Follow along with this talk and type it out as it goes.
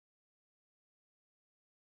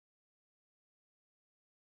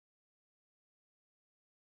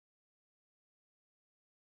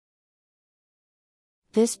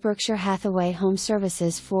This Berkshire Hathaway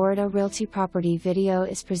HomeServices Florida Realty property video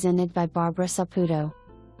is presented by Barbara Saputo.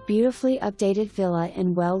 Beautifully updated villa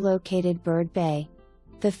in well-located Bird Bay.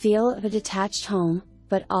 The feel of a detached home,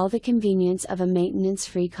 but all the convenience of a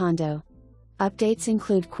maintenance-free condo. Updates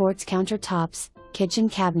include quartz countertops, kitchen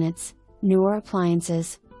cabinets, newer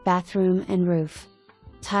appliances, bathroom and roof.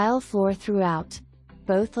 Tile floor throughout.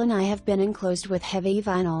 Both lanai have been enclosed with heavy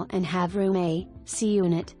vinyl and have room A, C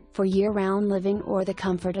unit, for year-round living or the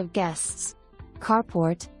comfort of guests.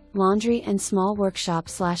 Carport, laundry and small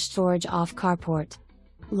workshop/storage off carport.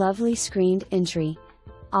 Lovely screened entry.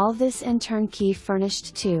 All this in turnkey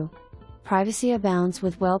furnished too. Privacy abounds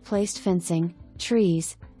with well-placed fencing,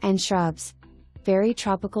 trees, and shrubs. Very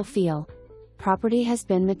tropical feel. Property has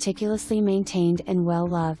been meticulously maintained and well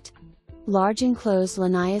loved. Large enclosed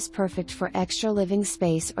lanai is perfect for extra living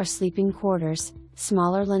space or sleeping quarters,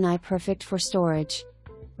 smaller lanai perfect for storage.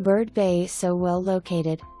 Bird Bay so well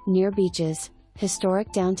located, near beaches, historic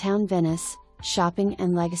downtown Venice, shopping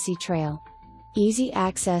and Legacy Trail. Easy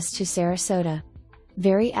access to Sarasota.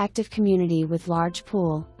 Very active community with large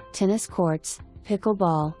pool, tennis courts,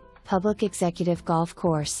 pickleball, public executive golf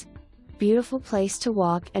course. Beautiful place to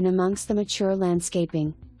walk and amongst the mature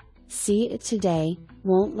landscaping. See it today,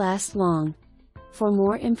 won't last long. For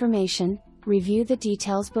more information, review the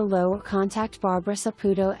details below or contact Barbara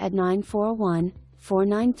Saputo at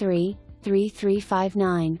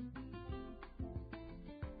 941-493-3359.